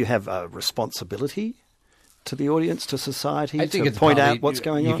 do you have a responsibility to the audience, to society, I think to it's point probably, out what's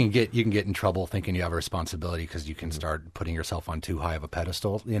going on? You can get in trouble thinking you have a responsibility because you can start putting yourself on too high of a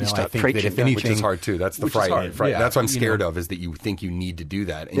pedestal. You start I think preaching, that if anything, which is hard too. That's the fright. Yeah, that's what I'm scared of, is that you think you need to do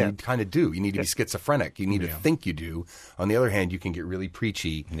that, and you kind of do. You need to be schizophrenic. You need to think you do. On the other hand, you can get really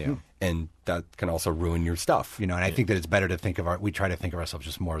preachy, and that can also ruin your stuff. And I think that it's better to we try to think of ourselves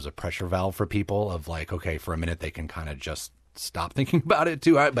just more as a pressure valve for people, of like, okay, for a minute they can kind of just stop thinking about it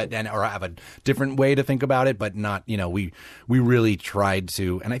too, or have a different way to think about it, but not, we really tried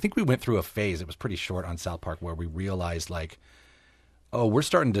to, and I think we went through a phase, it was pretty short on South Park, where we realized like, oh, we're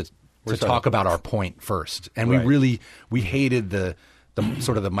starting to to talk about our point first. And we hated the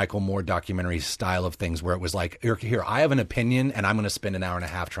sort of the Michael Moore documentary style of things where it was like, here, I have an opinion and I'm going to spend an hour and a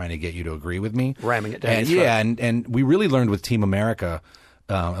half trying to get you to agree with me. Ramming it down And your throat. and we really learned with Team America,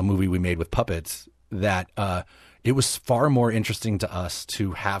 a movie we made with puppets, that it was far more interesting to us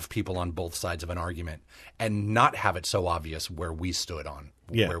to have people on both sides of an argument and not have it so obvious where we stood on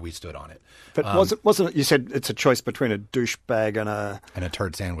it. But wasn't it? You said it's a choice between a douchebag and a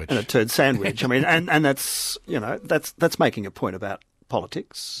turd sandwich. I mean, and that's that's making a point about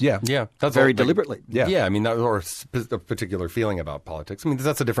politics. Yeah. That's very all, deliberately. Yeah, I mean, or a particular feeling about politics. I mean,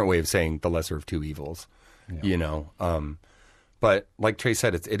 that's a different way of saying the lesser of two evils. You know, but like Trey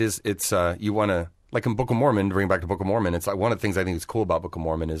said, it's you want to, like in Book of Mormon, to bring back to Book of Mormon, it's like one of the things I think is cool about Book of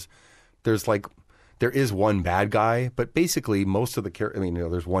Mormon is there is one bad guy, but basically most of the characters, I mean,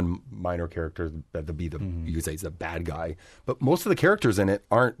 there's one minor character that you could say is the bad guy, but most of the characters in it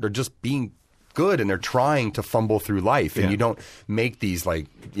they're just being good and they're trying to fumble through life, and you don't make these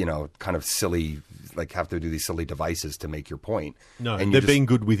kind of silly, have to do these silly devices to make your point. No, and they're being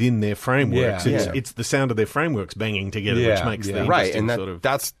good within their frameworks. Yeah. It's the sound of their frameworks banging together which makes the right, interesting and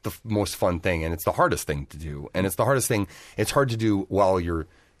that's the most fun thing, and it's the hardest thing to do, and it's the hardest thing. It's hard to do while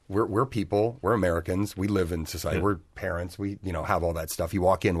we're people, we're Americans, we live in society, we're parents, we have all that stuff. You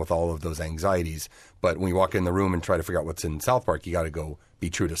walk in with all of those anxieties, but when you walk in the room and try to figure out what's in South Park, you got to go be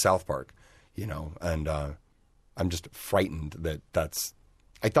true to South Park, and I'm just frightened that's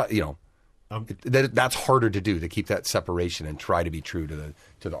harder to do, to keep that separation and try to be true to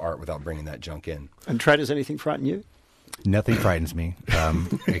the art without bringing that junk in. And Trey, does anything frighten you? Nothing frightens me,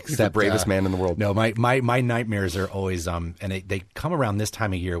 except the bravest man in the world. No, my nightmares are always and they come around this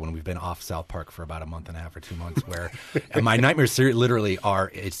time of year when we've been off South Park for about a month and a half or 2 months. Where and my nightmares literally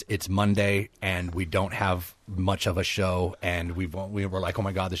are it's Monday and we don't have much of a show, and we were like, oh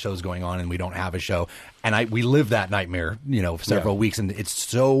my God, the show's going on and we don't have a show, and we live that nightmare several weeks, and it's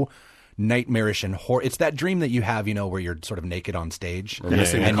so nightmarish and horror. It's that dream that you have, where you're sort of naked on stage and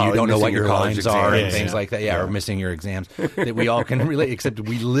you don't know what your lines are and things like that. Yeah, or missing your exams. That we all can relate, except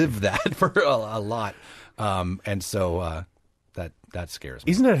we live that for a lot, and so that scares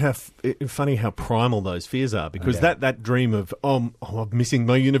me. Isn't it funny how primal those fears are? Because that dream of I'm missing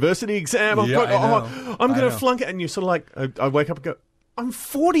my university exam. I'm going to flunk it, and you're sort of like, I wake up and go, I'm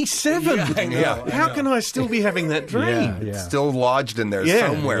 47. How can I still be having that dream? It's still lodged in there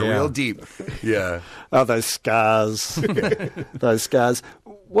somewhere, real deep. Yeah. Oh, those scars. Those scars.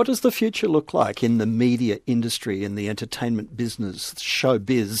 What does the future look like in the media industry, in the entertainment business,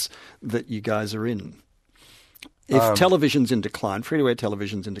 showbiz that you guys are in? If television's in decline, free-to-air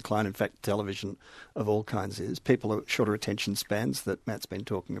television's in decline, in fact, television of all kinds is, people are shorter attention spans that Matt's been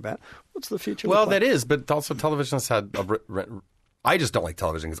talking about. What's the future look like? Well, that is, but also television has had I just don't like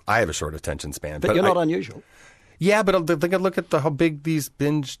television because I have a short attention span. But you're not unusual. Yeah, but look at how big these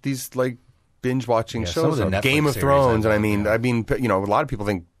binge watching shows are. Game of Thrones, and I mean, a lot of people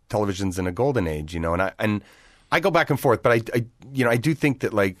think television's in a golden age, and I go back and forth, but I do think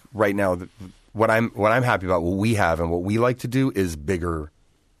that right now, what I'm happy about, what we have and what we like to do is the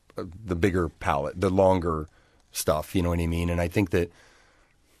bigger palette, the longer stuff. You know what I mean? And I think that.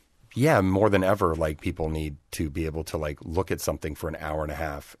 Yeah, more than ever, people need to be able to look at something for an hour and a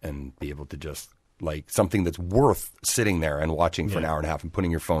half and be able to just something that's worth sitting there and watching for an hour and a half and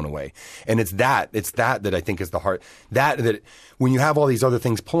putting your phone away. And it's that I think is the heart. That when you have all these other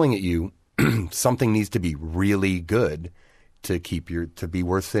things pulling at you, something needs to be really good to be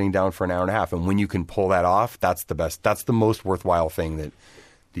worth sitting down for an hour and a half. And when you can pull that off, that's the best. That's the most worthwhile thing that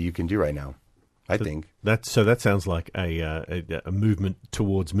you can do right now. I think that sounds like a movement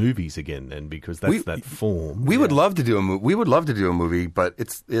towards movies again, then, because that's that form. We would love to do a movie. We would love to do a movie, but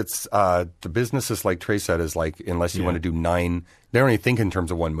it's the business is like Trey said, is unless you want to do 9, they don't even think in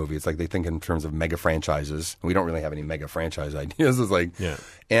terms of one movie. It's they think in terms of mega franchises. We don't really have any mega franchise ideas.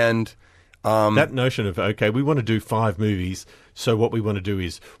 And that notion of, okay, we want to do 5 movies, so what we want to do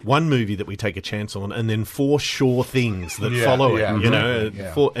is one movie that we take a chance on, and then 4 sure things that follow it,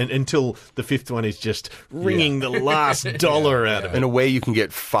 and until the 5th one is just wringing the last dollar out of it. In a way, you can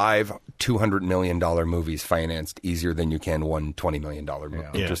get 5 $200 million movies financed easier than you can one $20 million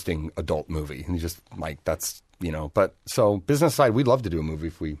interesting adult movie. And you just that's but so business side, we'd love to do a movie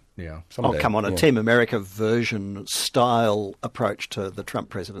if we Yeah. Oh, come on, a Team America version style approach to the Trump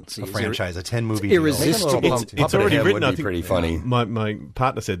presidency. A franchise, a 10-movie It's irresistible. deal. It's already written. I Would be think pretty funny. My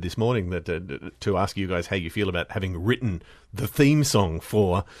partner said this morning that to ask you guys how you feel about having written the theme song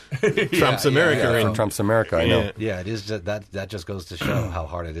for Trump's America. Yeah, and- for Trump's America, I know. Yeah, it is. That just goes to show how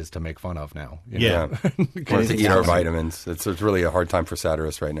hard it is to make fun of now. you Yeah. know? We have to eat our vitamins. It's really a hard time for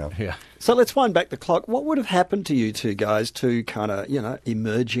satirists right now. Yeah. So let's wind back the clock. What would have happened to you two guys, two kind of,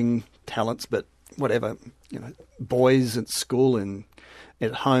 emerging talents, but whatever, boys at school and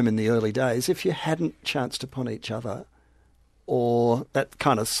at home in the early days, if you hadn't chanced upon each other, or that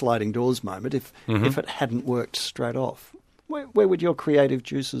kind of sliding doors moment, if it hadn't worked straight off? Where would your creative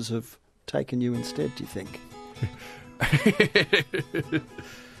juices have taken you instead, do you think?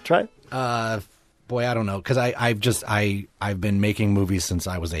 Trey? Boy, I don't know, because I've been making movies since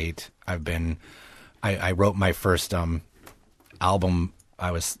I was 8. I wrote my first album. I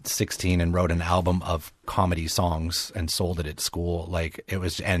was 16 and wrote an album of comedy songs and sold it at school. Like it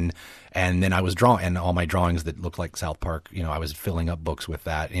was, and then I was drawing, and all my drawings that looked like South Park. I was filling up books with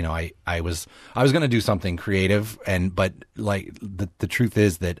that. I was going to do something creative, but like the truth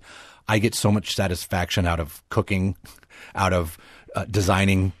is that I get so much satisfaction out of cooking, out of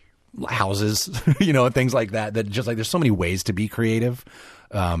designing houses, and things like that. That just like there's so many ways to be creative,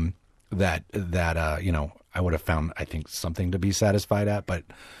 that I would have found, I think, something to be satisfied at. But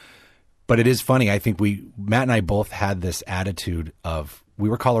it is funny. I think Matt and I both had this attitude of, we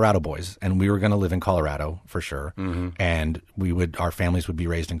were Colorado boys and we were going to live in Colorado for sure. Mm-hmm. And our families would be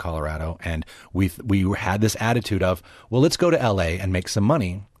raised in Colorado. And we had this attitude of, well, let's go to LA and make some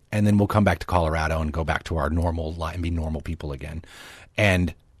money. And then we'll come back to Colorado and go back to our normal life and be normal people again.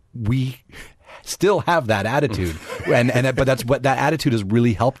 And we still have that attitude, but that's what that attitude has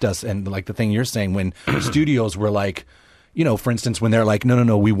really helped us. And like the thing you're saying, when studios were like, for instance, when they're like,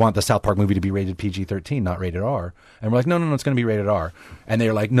 no, we want the South Park movie to be rated PG-13, not rated R, and we're like, no, it's going to be rated R, and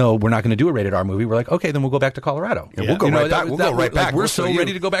they're like, no, we're not going to do a rated R movie. We're like, okay, then we'll go back to Colorado. Yeah, we'll go right back. We'll go right back. We're so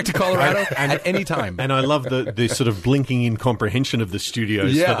ready to go back to Colorado at any time. And I love the sort of blinking incomprehension of the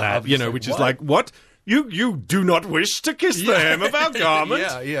studios for that, which is like, what? You do not wish to kiss the hem of our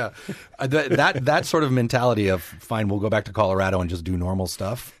garment? Yeah. That sort of mentality of, fine, we'll go back to Colorado and just do normal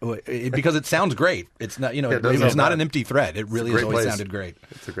stuff, because it sounds great. It's not, it's not an empty thread. It really has always sounded great.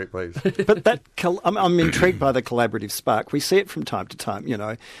 It's a great place. But I'm intrigued by the collaborative spark. We see it from time to time.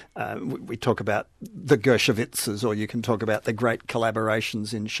 We talk about the Gershowitzes, or you can talk about the great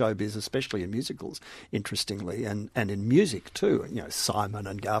collaborations in showbiz, especially in musicals, interestingly, and in music too. Simon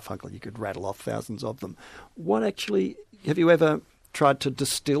and Garfunkel, you could rattle off thousands of them. Have you ever tried to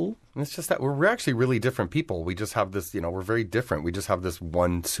distill? It's just that we're actually really different people. We just have this, we're very different. We just have this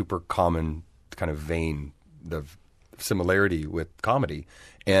one super common kind of vein of similarity with comedy.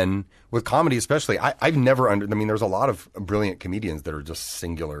 And with comedy especially, I've never there's a lot of brilliant comedians that are just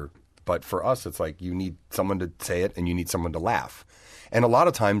singular. But for us, it's like you need someone to say it and you need someone to laugh. And a lot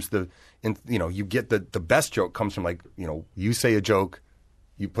of times you get the best joke comes from you say a joke,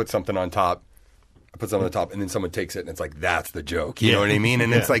 you put something on top, I put something on the top, and then someone takes it, and it's like, that's the joke. You know what I mean?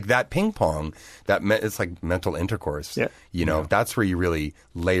 And it's like that ping pong, it's like mental intercourse. Yeah. That's where you really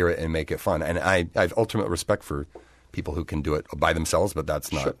layer it and make it fun. And I have ultimate respect for people who can do it by themselves, but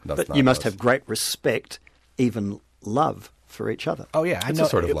that's not. Sure. But you must have great respect, even love, for each other. Oh yeah, it's a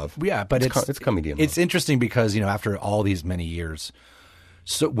sort of love. Yeah, but it's comedian. It's interesting because after all these many years.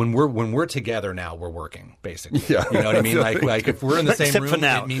 So when we're together now, we're working basically. Yeah. You know what I mean? Like if we're in the same room,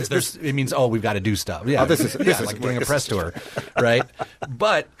 it means we've got to do stuff. Yeah, this is like doing a press tour, right?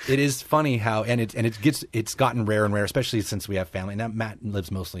 But it is funny how it's gotten rare and rare, especially since we have family. Now Matt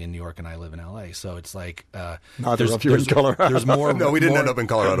lives mostly in New York and I live in LA, so it's like there's in Colorado. There's more. No, we didn't end up in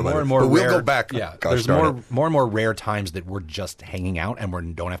Colorado, more and more. But we'll go back. Yeah, there's more and more rare times that we're just hanging out and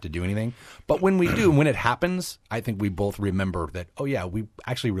we don't have to do anything. But when we do, when it happens, I think we both remember that. Oh yeah, we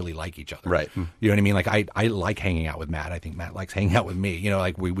actually really like each other. Right. You know what I mean? Like I like hanging out with Matt. I think Matt likes hanging out with me.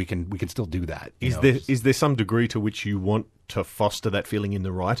 Like we can still do that. Is there some degree to which you want to foster that feeling in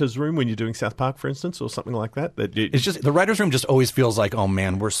the writer's room when you're doing South Park, for instance, or something like that? It's just the writer's room just always feels like, oh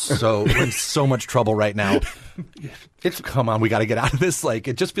man, we're in so much trouble right now. Come on, we got to get out of this. Like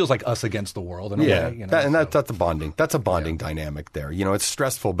it just feels like us against the world. In a way, that's a bonding. That's a bonding dynamic there. It's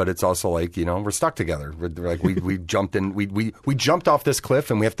stressful, but it's also like we're stuck together. We're like we jumped in. We jumped off this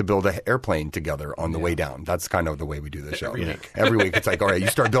cliff and we have to build an airplane together on the way down. That's kind of the way we do the show. Every week, it's like, all right, you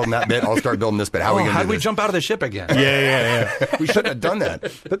start building that bit, I'll start building this bit. How are we going to do this? How do we jump out of the ship again? Yeah. We shouldn't have done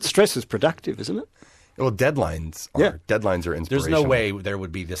that. But stress is productive, isn't it? Well, deadlines are inspirational. There's no way there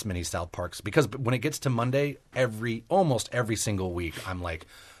would be this many South Parks because when it gets to Monday, almost every single week, I'm like,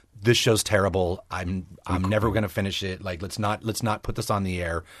 this show's terrible. I'm never going to finish it. Like, let's not put this on the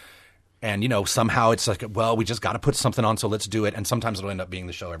air. And, somehow it's like, well, we just got to put something on, so let's do it. And sometimes it'll end up being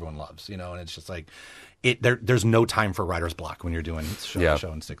the show everyone loves, and it's just like, there's no time for writer's block when you're doing a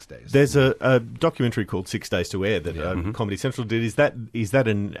show in 6 days. There's a documentary called 6 Days to Air that Comedy Central did. Is that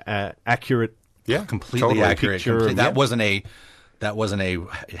an accurate? Yeah, completely totally. accurate. That wasn't a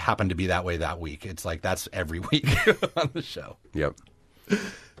it happened to be that way that week. It's like that's every week on the show. Yep.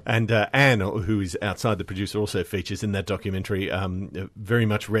 And Anne, who is outside the producer, also features in that documentary, very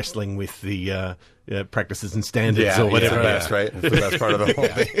much wrestling with the practices and standards or whatever. That's right. That's the best part of the whole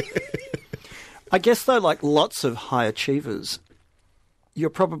thing. I guess, though, like lots of high achievers,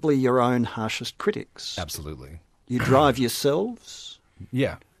 you're probably your own harshest critics. Absolutely. You drive yourselves.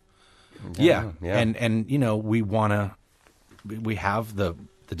 Yeah. And we have the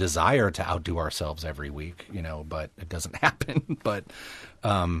desire to outdo ourselves every week, but it doesn't happen. But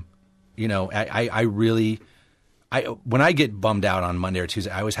I really when I get bummed out on Monday or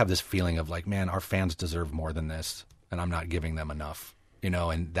Tuesday, I always have this feeling of like, man, our fans deserve more than this, and I'm not giving them enough,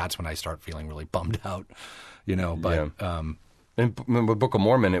 and that's when I start feeling really bummed out, But and with Book of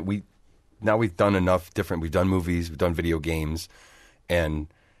Mormon, we've done enough different. We've done movies, we've done video games, and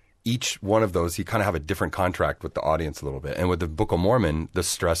each one of those, you kind of have a different contract with the audience a little bit. And with the Book of Mormon, the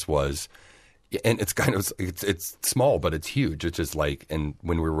stress was, and it's kind of, it's small, but it's huge. It's just like, and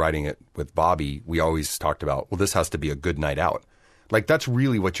when we were writing it with Bobby, we always talked about, well, this has to be a good night out. Like, that's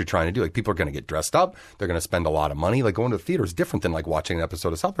really what you're trying to do. Like, people are going to get dressed up. They're going to spend a lot of money. Like, going to the theater is different than like watching an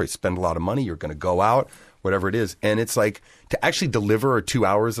episode of South Park. You spend a lot of money. You're going to go out, whatever it is. And it's like, to actually deliver 2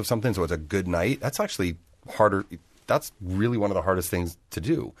 hours of something so it's a good night, that's actually harder. That's really one of the hardest things to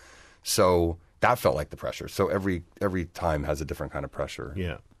do. So that felt like the pressure. So every time has a different kind of pressure.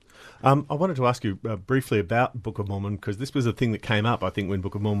 Yeah. I wanted to ask you briefly about Book of Mormon, because this was a thing that came up, I think, when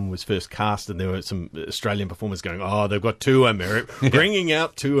Book of Mormon was first cast, and there were some Australian performers going, oh, they've got bringing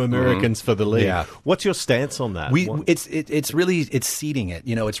out 2 Americans for the lead. Yeah. What's your stance on that? It's seeding it.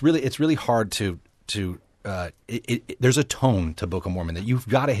 It's really hard to there's a tone to Book of Mormon that you've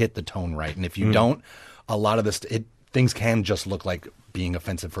got to hit the tone right. And if you don't, a lot of this, things can just look like being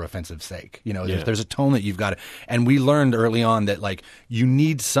offensive for offensive sake. There's a tone that you've got to, and we learned early on that like you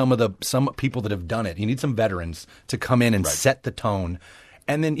need some people that have done it. You need some veterans to come in and set the tone.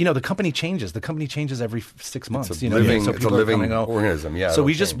 And then, the company changes. The company changes every 6 months. It's a living organism. Yeah. So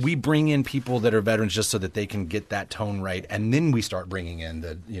we bring in people that are veterans just so that they can get that tone right. And then we start bringing in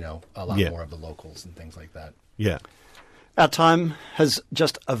a lot more of the locals and things like that. Yeah. Our time has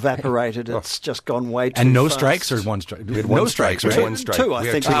just evaporated. It's just gone way too fast. And no strikes or one strike? We had no strikes. Right? One strike. 2, I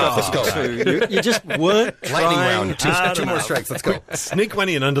think. Let's go. 2. You just weren't lightning round. Hard 2 more strikes. Let's go. Sneak one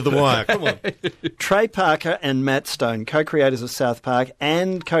in under the wire. Come on. Trey Parker and Matt Stone, co-creators of South Park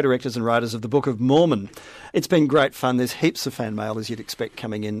and co-directors and writers of the Book of Mormon. It's been great fun. There's heaps of fan mail, as you'd expect,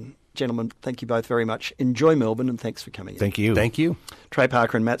 coming in. Gentlemen, thank you both very much. Enjoy Melbourne, and thanks for coming in. Thank you. Thank you. Trey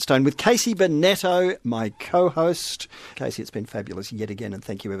Parker and Matt Stone with Casey Bonetto, my co-host. Casey, it's been fabulous yet again, and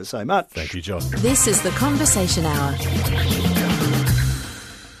thank you ever so much. Thank you, John. This is The Conversation Hour.